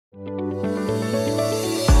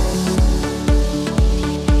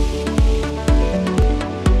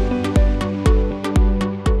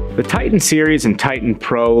The Titan Series and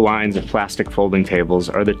TitanPRO lines of plastic folding tables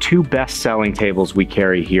are the two best-selling tables we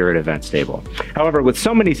carry here at EventStable. However, with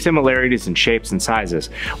so many similarities in shapes and sizes,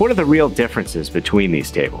 what are the real differences between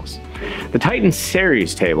these tables? The Titan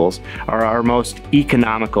Series tables are our most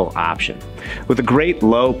economical option. With a great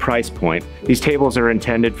low price point, these tables are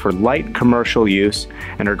intended for light commercial use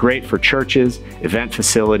and are great for churches, event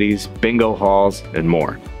facilities, bingo halls, and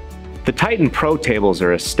more. The TitanPRO tables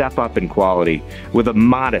are a step up in quality with a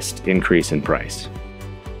modest increase in price.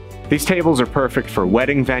 These tables are perfect for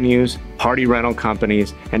wedding venues, party rental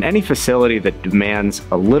companies, and any facility that demands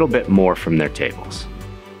a little bit more from their tables.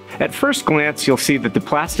 At first glance, you'll see that the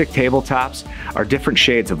plastic tabletops are different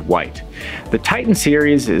shades of white. The Titan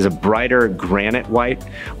Series is a brighter granite white,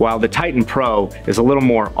 while the TitanPRO is a little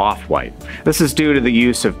more off-white. This is due to the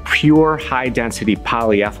use of pure high-density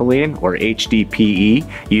polyethylene, or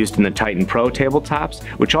HDPE, used in the TitanPRO tabletops,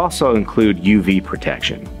 which also include UV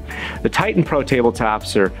protection. The TitanPRO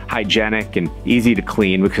tabletops are hygienic and easy to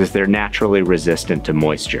clean because they're naturally resistant to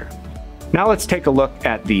moisture. Now let's take a look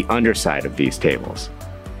at the underside of these tables.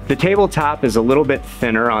 The tabletop is a little bit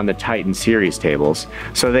thinner on the Titan Series tables,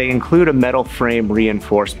 so they include a metal frame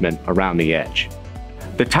reinforcement around the edge.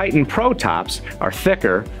 The TitanPRO tops are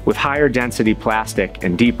thicker with higher density plastic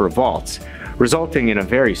and deeper vaults, resulting in a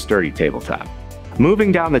very sturdy tabletop.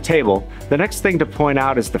 Moving down the table, the next thing to point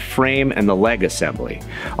out is the frame and the leg assembly.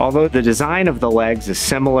 Although the design of the legs is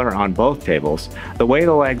similar on both tables, the way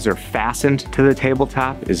the legs are fastened to the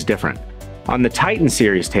tabletop is different. On the Titan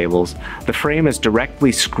Series tables, the frame is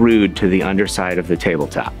directly screwed to the underside of the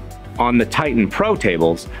tabletop. On the TitanPRO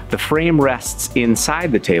tables, the frame rests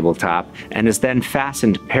inside the tabletop and is then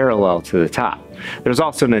fastened parallel to the top. There's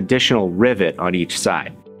also an additional rivet on each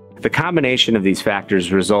side. The combination of these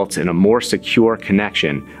factors results in a more secure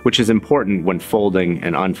connection, which is important when folding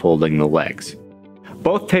and unfolding the legs.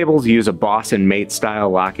 Both tables use a boss and mate style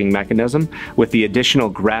locking mechanism with the additional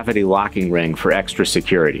gravity locking ring for extra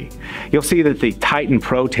security. You'll see that the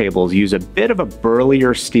TitanPRO tables use a bit of a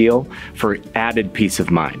burlier steel for added peace of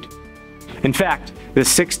mind. In fact,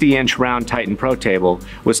 this 60-inch round TitanPRO table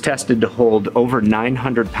was tested to hold over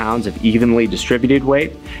 900 pounds of evenly distributed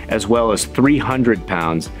weight, as well as 300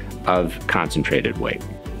 pounds of concentrated weight.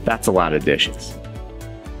 That's a lot of dishes.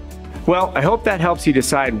 Well, I hope that helps you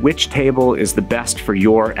decide which table is the best for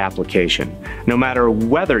your application. No matter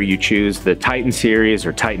whether you choose the Titan Series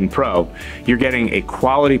or TitanPRO, you're getting a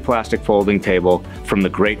quality plastic folding table from the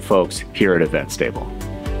great folks here at EventStable.